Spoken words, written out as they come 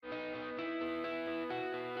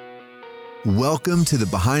Welcome to the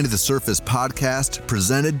Behind the Surface podcast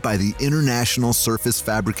presented by the International Surface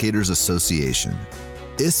Fabricators Association.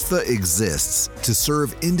 ISFA exists to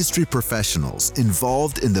serve industry professionals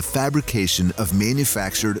involved in the fabrication of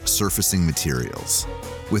manufactured surfacing materials.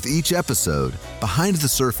 With each episode, Behind the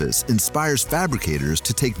Surface inspires fabricators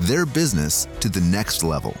to take their business to the next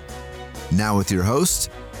level. Now with your host,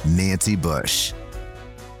 Nancy Busch.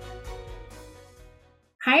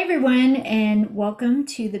 Hi, everyone, and welcome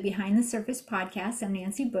to the Behind the Surface podcast. I'm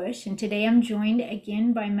Nancy Busch, and today I'm joined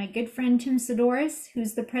again by my good friend, Tim Saddoris,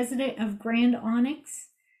 who's the president of Grand Onyx,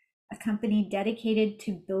 a company dedicated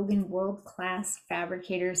to building world-class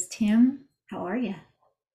fabricators. Tim, how are you?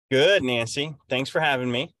 Good, Nancy. Thanks for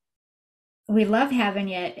having me. We love having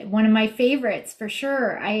you. One of my favorites, for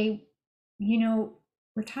sure.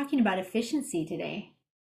 We're talking about efficiency today.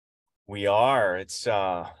 We are. It's Wait.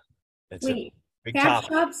 a big topic.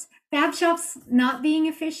 Fab shops not being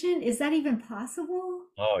efficient? Is that even possible?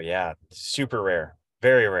 Oh yeah, super rare,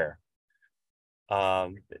 very rare.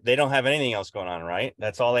 They don't have anything else going on, right?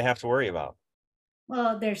 That's all they have to worry about.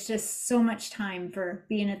 Well, there's just so much time for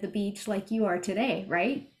being at the beach like you are today,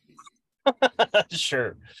 right?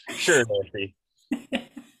 Sure, Nancy.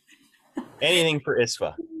 Anything for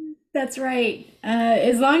ISFA. That's right.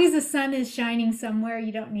 As long as the sun is shining somewhere,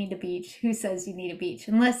 you don't need a beach. Who says you need a beach?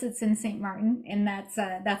 Unless it's in St. Martin, and that's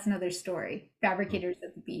another story. Fabricators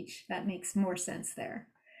at the beach. That makes more sense there.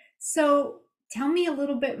 So tell me a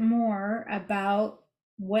little bit more about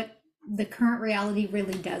what the current reality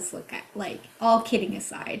really does look like, all kidding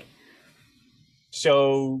aside.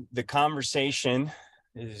 So the conversation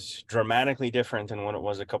is dramatically different than what it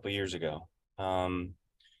was a couple of years ago.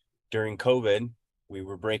 During COVID, we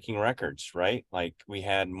were breaking records, right? Like we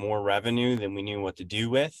had more revenue than we knew what to do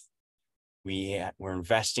with. We were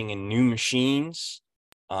investing in new machines,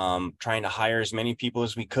 trying to hire as many people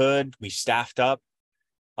as we could. We staffed up.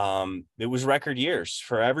 It was record years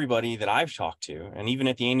for everybody that I've talked to. And even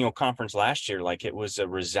at the annual conference last year, like it was a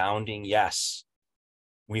resounding yes.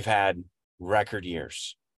 We've had record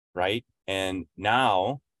years, right? And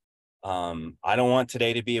now, I don't want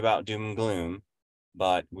today to be about doom and gloom,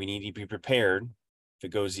 but we need to be prepared if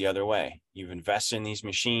it goes the other way. You've invested in these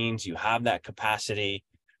machines, you have that capacity.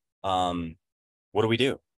 What do we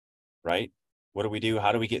do, right? What do we do?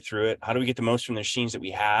 How do we get through it? How do we get the most from the machines that we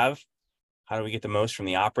have? How do we get the most from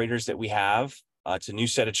the operators that we have? It's a new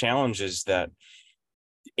set of challenges that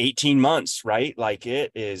 18 months, right? Like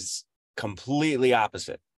it is completely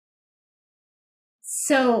opposite.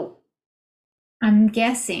 So I'm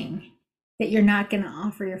guessing that you're not going to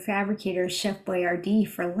offer your fabricators Chef Boyardee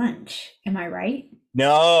for lunch. Am I right?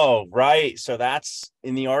 No, right. So that's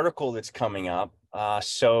in the article that's coming up.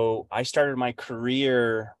 So I started my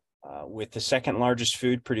career with the second largest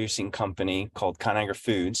food producing company called Conagra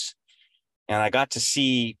Foods. And I got to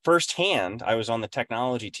see firsthand, I was on the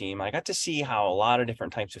technology team. I got to see how a lot of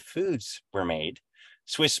different types of foods were made.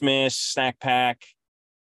 Swiss Miss, Snack Pack,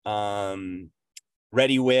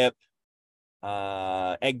 Ready Whip,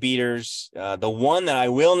 egg beaters. The one that I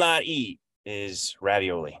will not eat is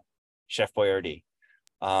ravioli, Chef Boyardee.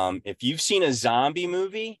 If you've seen a zombie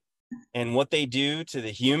movie and what they do to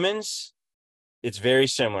the humans, it's very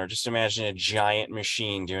similar. Just imagine a giant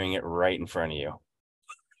machine doing it right in front of you.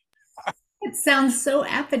 It sounds so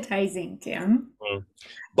appetizing, Tim.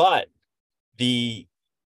 But the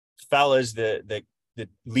fellas, the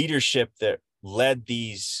leadership that led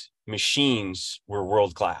these machines were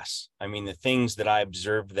world class. I mean, the things that I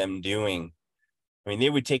observed them doing, I mean, they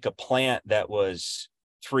would take a plant that was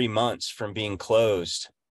 3 months from being closed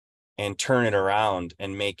and turn it around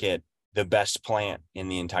and make it the best plant in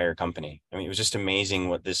the entire company. I mean, it was just amazing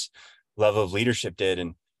what this level of leadership did.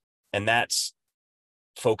 And that's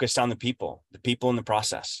focused on the people in the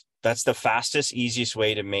process. That's the fastest, easiest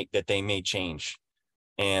way to make that they made change.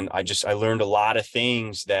 And I learned a lot of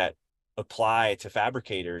things that apply to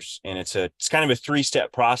fabricators. And it's kind of a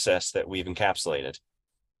 3-step process that we've encapsulated.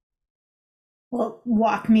 Well,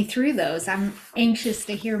 walk me through those. I'm anxious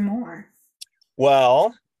to hear more.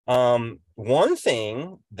 Well, one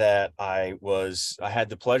thing that I had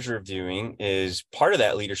the pleasure of doing is part of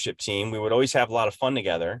that leadership team. We would always have a lot of fun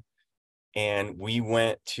together, and we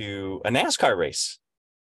went to a NASCAR race.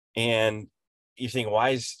 And you think,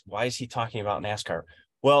 why is he talking about NASCAR?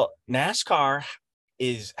 Well, NASCAR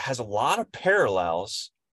has a lot of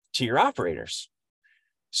parallels to your operators.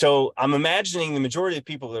 So I'm imagining the majority of the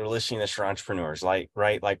people that are listening to this are entrepreneurs,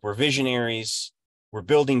 right? Like we're visionaries, we're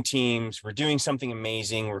building teams, we're doing something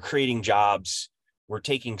amazing, we're creating jobs, we're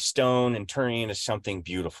taking stone and turning it into something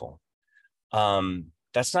beautiful.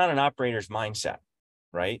 That's not an operator's mindset,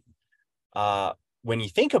 right? When you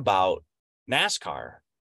think about NASCAR,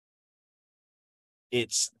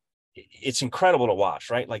 it's incredible to watch,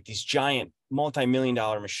 right? Like these giant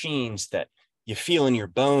multi-million-dollar machines that you feel in your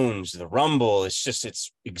bones, the rumble,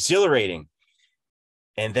 it's exhilarating.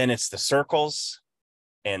 And then it's the circles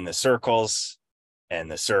and the circles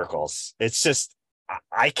and the circles. It's just,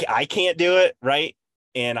 I can't do it, right?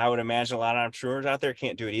 And I would imagine a lot of entrepreneurs out there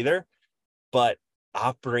can't do it either. But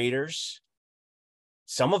operators,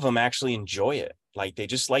 some of them actually enjoy it. Like they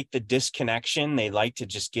just like the disconnection. They like to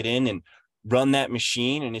just get in and run that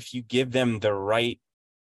machine. And if you give them the right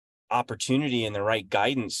opportunity and the right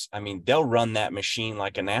guidance, I mean, they'll run that machine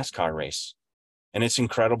like a NASCAR race. And it's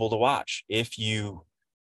incredible to watch if you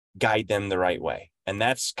guide them the right way. And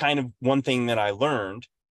that's kind of one thing that I learned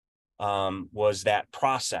was that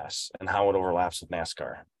process and how it overlaps with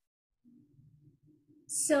NASCAR.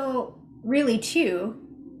 So really too,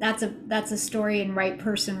 that's a story in right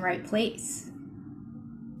person, right place.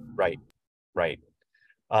 Right.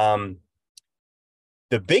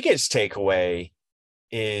 The biggest takeaway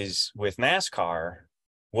is with NASCAR,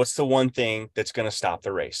 what's the one thing that's going to stop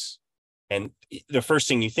the race? And the first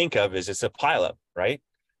thing you think of is it's a pileup, right?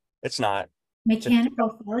 It's not.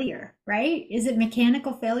 Mechanical failure, right? Is it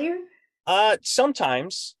mechanical failure?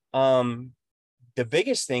 Sometimes. The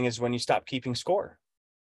biggest thing is when you stop keeping score.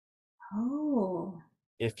 Oh.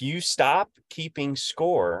 If you stop keeping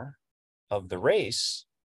score of the race,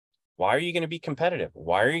 why are you going to be competitive?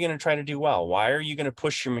 Why are you going to try to do well? Why are you going to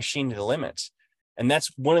push your machine to the limits? And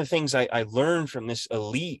that's one of the things I learned from this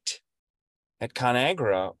elite at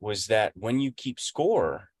ConAgra was that when you keep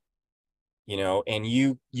score, you know, and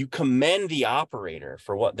you commend the operator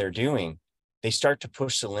for what they're doing, they start to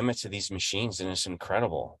push the limits of these machines, and it's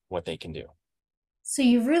incredible what they can do. So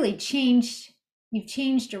you've changed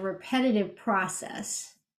a repetitive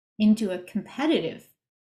process into a competitive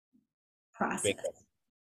process.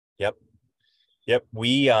 Yep.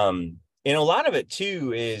 We, and a lot of it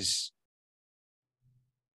too is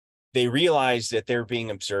they realize that they're being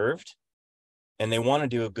observed and they want to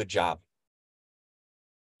do a good job.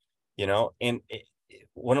 You know, and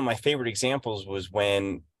one of my favorite examples was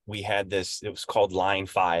when we had this, it was called Line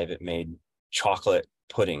 5. It made chocolate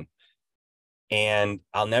pudding. And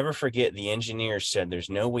I'll never forget, the engineer said there's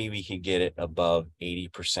no way we could get it above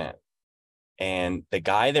 80%. And the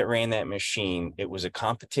guy that ran that machine, it was a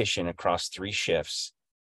competition across 3 shifts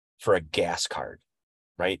for a gas card,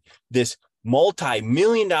 right? This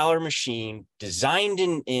multi-million-dollar machine designed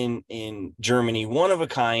in Germany, one of a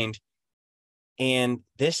kind. And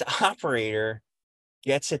this operator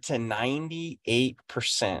gets it to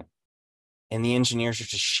 98%. And the engineers are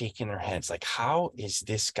just shaking their heads like, how is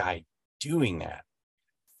this guy doing that?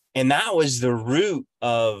 And that was the root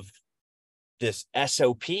of this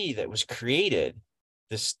SOP that was created,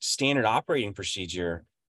 this standard operating procedure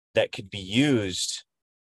that could be used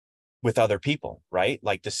with other people, right?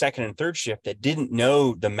 Like the second and third shift that didn't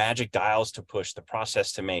know the magic dials to push, the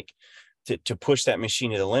process to make, to push that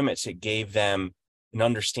machine to the limits. It gave them an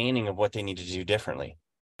understanding of what they needed to do differently.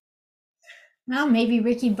 Well, maybe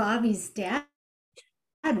Ricky Bobby's dad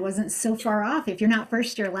wasn't so far off. If you're not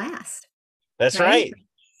first, you're last. That's right.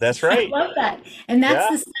 That's right. I love that. And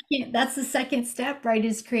that's the second step, right?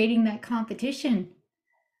 Is creating that competition.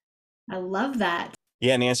 I love that.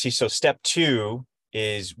 Yeah, Nancy. So step 2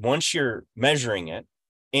 is once you're measuring it.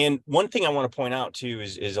 And one thing I want to point out too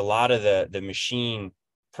is a lot of the machine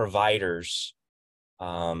providers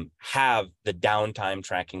have the downtime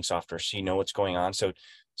tracking software, so you know what's going on.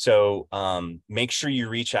 So make sure you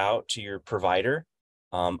reach out to your provider.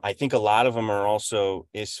 I think a lot of them are also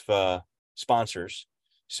ISFA sponsors.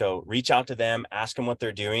 So reach out to them, ask them what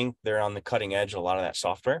they're doing. They're on the cutting edge of a lot of that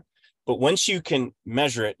software. But once you can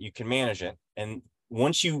measure it, you can manage it. And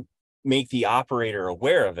once you make the operator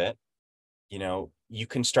aware of it, you know, you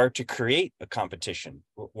can start to create a competition.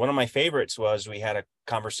 One of my favorites was we had a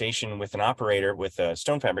conversation with an operator with a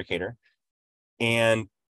stone fabricator, and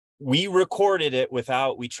we recorded it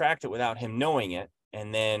we tracked it without him knowing it.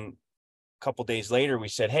 And then a couple days later, we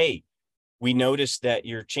said, hey, we noticed that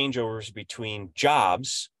your changeovers between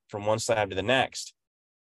jobs from one slab to the next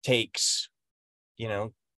takes,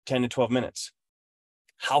 10 to 12 minutes.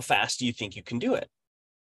 How fast do you think you can do it?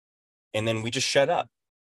 And then we just shut up.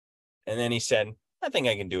 And then he said, I think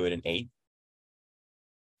I can do it in 8.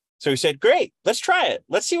 So we said, great, let's try it.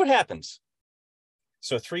 Let's see what happens.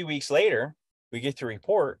 So 3 weeks later, we get the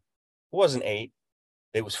report. It wasn't 8,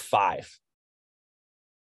 it was 5.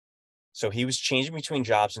 So he was changing between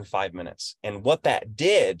jobs in 5 minutes. And what that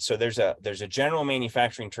did, so there's a general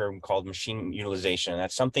manufacturing term called machine utilization. And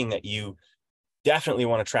that's something that you definitely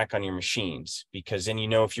want to track on your machines, because then you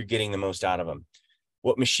know if you're getting the most out of them.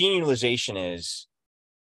 What machine utilization is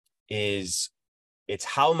it's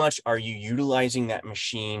how much are you utilizing that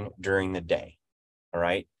machine during the day. All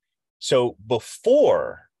right. So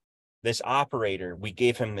before this operator, we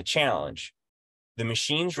gave him the challenge. The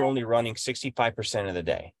machines were only running 65% of the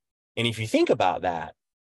day. And if you think about that,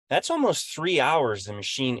 that's almost 3 hours the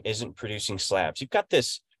machine isn't producing slabs. You've got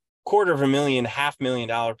this $250,000,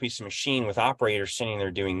 $500,000 piece of machine with operators sitting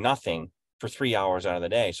there doing nothing for 3 hours out of the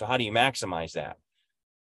day. So how do you maximize that?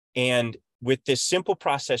 And with this simple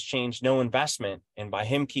process change, no investment, and by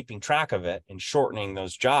him keeping track of it and shortening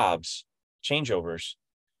those jobs, changeovers,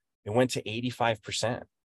 it went to 85%.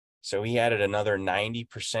 So he added another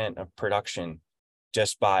 90% of production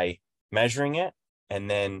just by measuring it and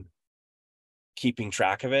then keeping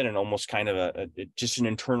track of it, and almost kind of just an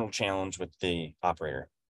internal challenge with the operator.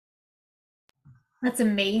 That's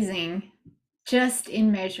amazing. Just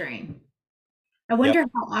in measuring. I wonder Yep.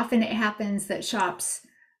 how often it happens that shops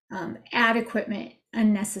add equipment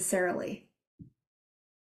unnecessarily.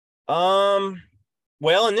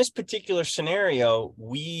 Well, in this particular scenario,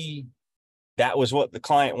 that was what the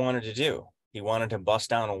client wanted to do. He wanted to bust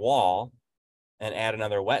down a wall and add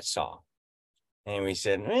another wet saw. And we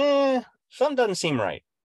said, something doesn't seem right.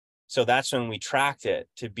 So that's when we tracked it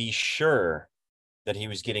to be sure that he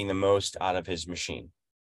was getting the most out of his machine.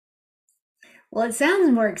 Well, it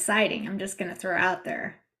sounds more exciting. I'm just going to throw out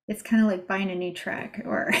there. It's kind of like buying a new truck,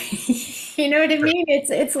 or you know what I mean?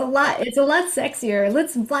 It's a lot sexier.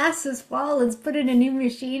 Let's blast this wall, let's put in a new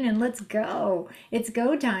machine and let's go. It's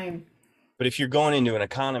go time. But if you're going into an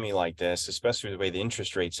economy like this, especially the way the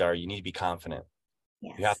interest rates are, you need to be confident.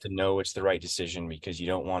 Yes. You have to know it's the right decision, because you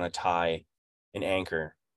don't want to tie an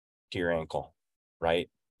anchor to your ankle, right?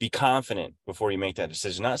 Be confident before you make that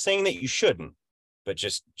decision. Not saying that you shouldn't, but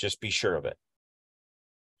just be sure of it.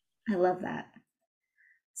 I love that.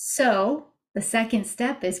 So the second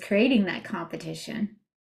step is creating that competition.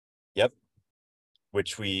 Yep.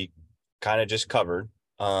 Which we kind of just covered.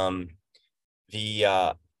 The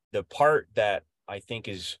part that I think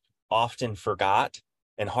is often forgot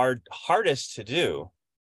and hardest to do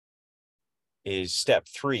is step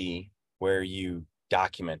 3, where you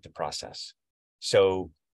document the process. So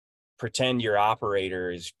pretend your operator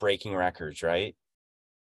is breaking records, right?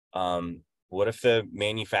 What if the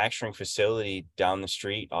manufacturing facility down the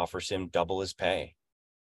street offers him double his pay?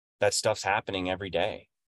 That stuff's happening every day,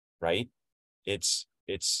 right? It's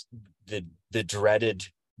the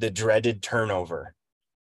dreaded turnover.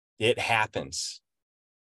 It happens.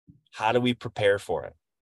 How do we prepare for it?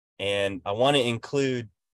 And I want to include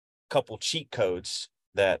a couple cheat codes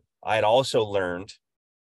that I had also learned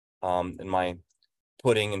in my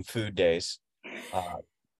pudding and food days.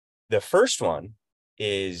 The first one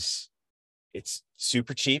is, it's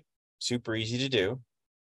super cheap, super easy to do.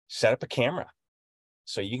 Set up a camera.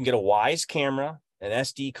 So you can get a Wise camera, an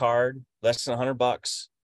SD card, less than $100,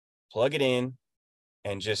 plug it in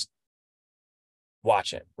and just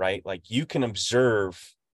watch it, right? Like, you can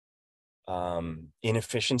observe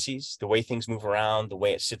inefficiencies, the way things move around, the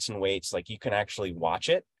way it sits and waits. Like, you can actually watch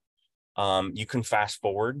it. You can fast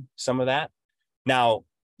forward some of that. Now,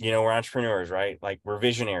 we're entrepreneurs, right? Like, we're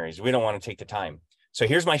visionaries. We don't want to take the time. So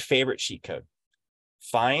here's my favorite cheat code.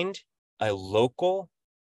 Find a local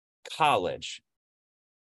college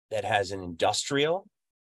that has an industrial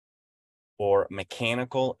or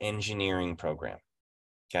mechanical engineering program.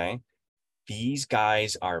 Okay. These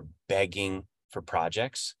guys are begging for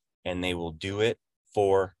projects, and they will do it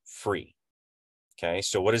for free. Okay.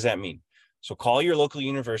 So what does that mean? So call your local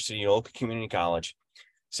university, your local community college,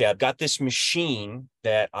 say, I've got this machine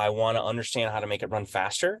that I want to understand how to make it run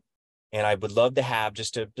faster. And I would love to have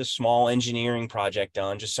just a small engineering project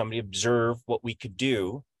done, just somebody observe what we could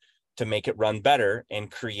do to make it run better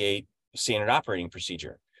and create a standard operating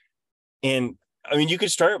procedure. And I mean, you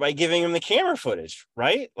could start by giving them the camera footage,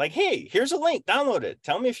 right? Like, hey, here's a link, download it.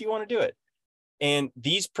 Tell me if you want to do it. And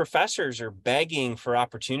these professors are begging for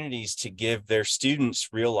opportunities to give their students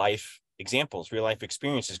real life examples, real life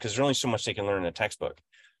experiences, because there's only so much they can learn in a textbook.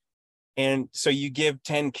 And so you give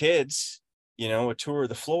 10 kids, a tour of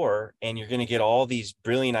the floor, and you're going to get all these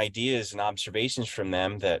brilliant ideas and observations from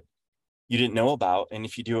them that you didn't know about. And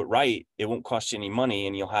if you do it right, it won't cost you any money,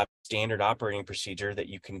 and you'll have a standard operating procedure that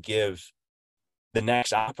you can give the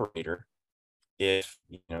next operator if,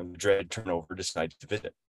 the dread turnover decides to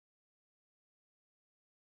visit.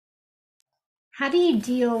 How do you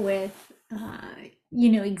deal with,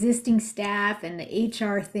 existing staff and the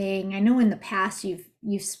HR thing? I know in the past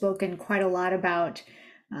you've spoken quite a lot about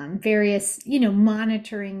various,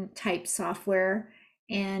 monitoring type software,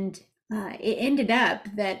 and it ended up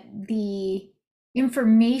that the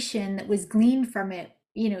information that was gleaned from it,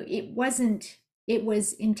 it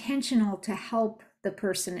was intentional to help the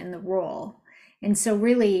person in the role. And so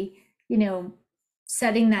really,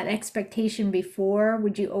 setting that expectation before,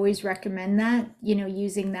 would you always recommend that,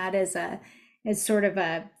 using that as sort of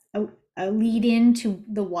a lead in to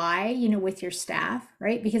the why, with your staff,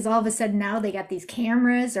 right? Because all of a sudden now they got these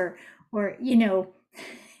cameras or Yes.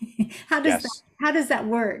 how does that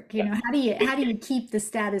work? How do you keep the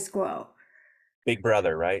status quo? Big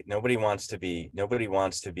brother, right? Nobody wants to be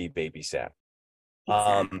babysat.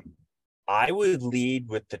 Exactly. I would lead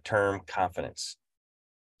with the term confidence.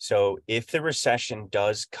 So if the recession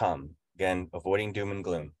does come, again, avoiding doom and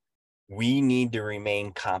gloom, we need to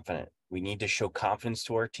remain confident. We need to show confidence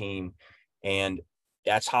to our team. And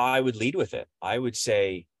that's how I would lead with it. I would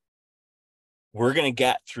say, we're going to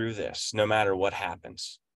get through this no matter what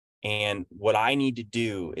happens. And what I need to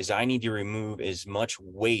do is I need to remove as much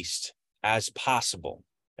waste as possible,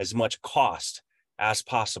 as much cost as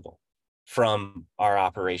possible from our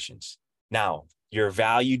operations. Now, you're a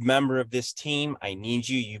valued member of this team. I need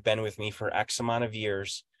you. You've been with me for X amount of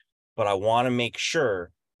years, but I want to make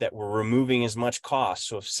sure that we're removing as much cost.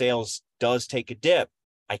 So if sales does take a dip,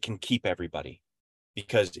 I can keep everybody.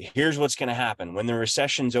 Because here's what's going to happen. When the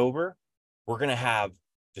recession's over, we're going to have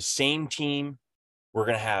the same team. We're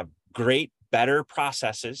going to have better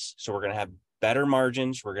processes. So we're going to have better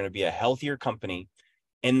margins. We're going to be a healthier company.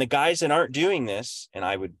 And the guys that aren't doing this, and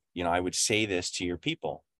I would say this to your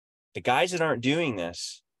people, the guys that aren't doing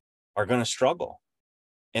this are going to struggle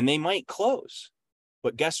and they might close.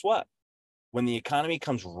 But guess what? When the economy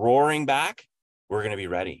comes roaring back, we're going to be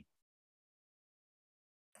ready.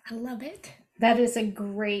 I love it. That is a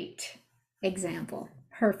great example.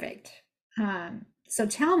 Perfect. So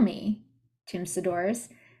tell me, Tim Saddoris,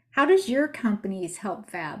 how does your companies help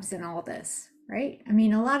fabs in all this, right? I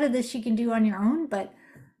mean, a lot of this you can do on your own, but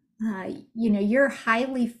you're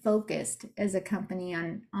highly focused as a company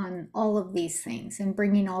on all of these things and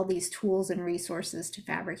bringing all these tools and resources to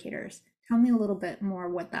fabricators. Tell me a little bit more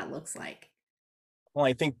what that looks like. Well,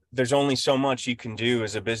 I think there's only so much you can do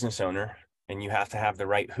as a business owner, and you have to have the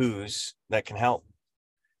right who's that can help.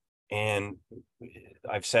 And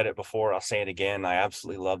I've said it before, I'll say it again. I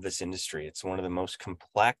absolutely love this industry. It's one of the most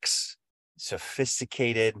complex,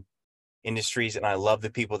 sophisticated industries, and I love the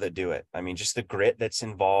people that do it. I mean, just the grit that's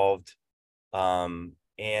involved.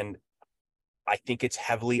 And I think it's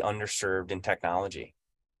heavily underserved in technology.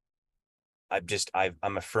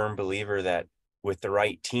 I'm a firm believer that with the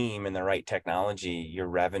right team and the right technology, your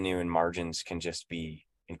revenue and margins can just be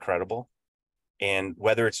incredible. And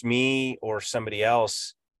whether it's me or somebody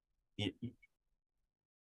else, you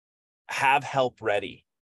have help ready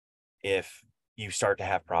if you start to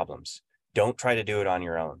have problems. Don't try to do it on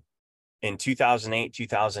your own. In 2008,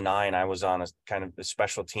 2009, I was on a kind of a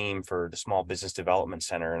special team for the Small Business Development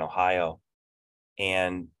Center in Ohio.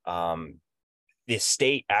 And the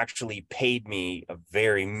state actually paid me a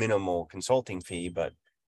very minimal consulting fee, but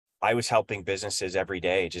I was helping businesses every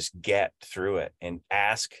day just get through it and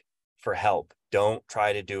ask for help. Don't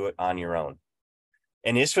try to do it on your own.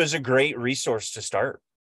 And this was a great resource to start.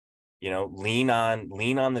 Lean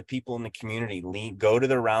on the people in the community, go to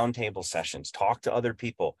the roundtable sessions, talk to other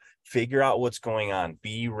people, figure out what's going on,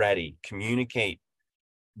 be ready, communicate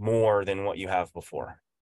more than what you have before.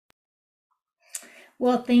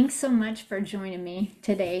 Well, thanks so much for joining me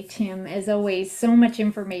today, Tim. As always, so much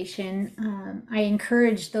information. I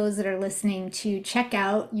encourage those that are listening to check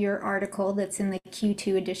out your article that's in the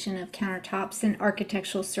Q2 edition of Countertops and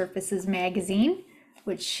Architectural Surfaces magazine,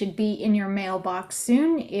 which should be in your mailbox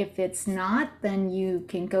soon. If it's not, then you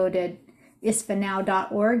can go to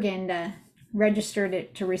isfanow.org and register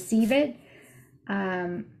to receive it.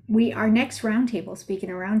 Our next roundtable, speaking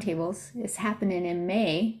of roundtables, is happening in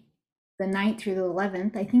May, the 9th through the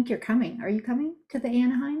 11th. I think you're coming. Are you coming to the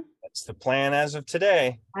Anaheim? That's the plan as of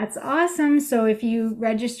today. That's awesome. So if you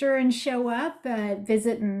register and show up,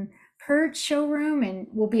 visit and Perch showroom, and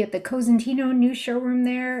we'll be at the Cosentino new showroom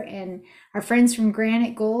there. And our friends from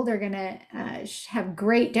Granite Gold are going to have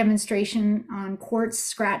great demonstration on quartz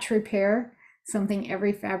scratch repair, something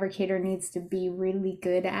every fabricator needs to be really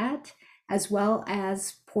good at, as well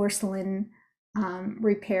as porcelain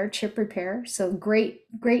repair, chip repair. So great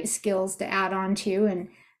skills to add on to, and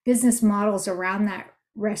business models around that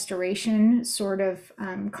restoration sort of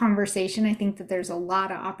conversation. I think that there's a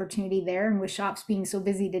lot of opportunity there, and with shops being so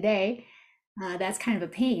busy today, that's kind of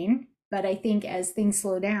a pain. But I think as things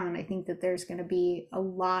slow down, I think that there's going to be a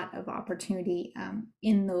lot of opportunity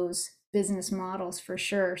in those business models for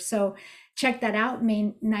sure. So check that out,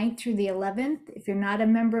 May 9th through the 11th. If you're not a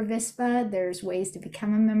member of ISFA, there's ways to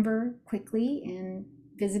become a member quickly, and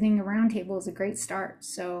visiting a roundtable is a great start.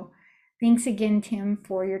 So thanks again, Tim,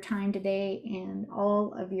 for your time today and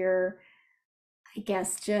all of your, I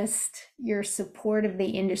guess, just your support of the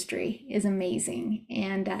industry is amazing.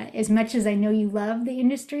 And as much as I know you love the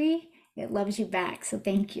industry, it loves you back. So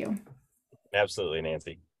thank you. Absolutely,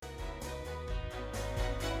 Nancy.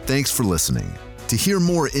 Thanks for listening. To hear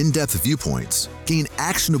more in-depth viewpoints, gain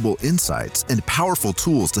actionable insights, and powerful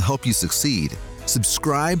tools to help you succeed,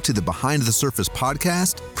 subscribe to the Behind the Surface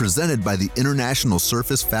podcast presented by the International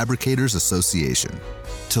Surface Fabricators Association.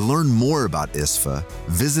 To learn more about ISFA,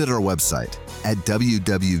 visit our website at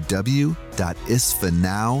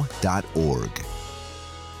www.isfanow.org.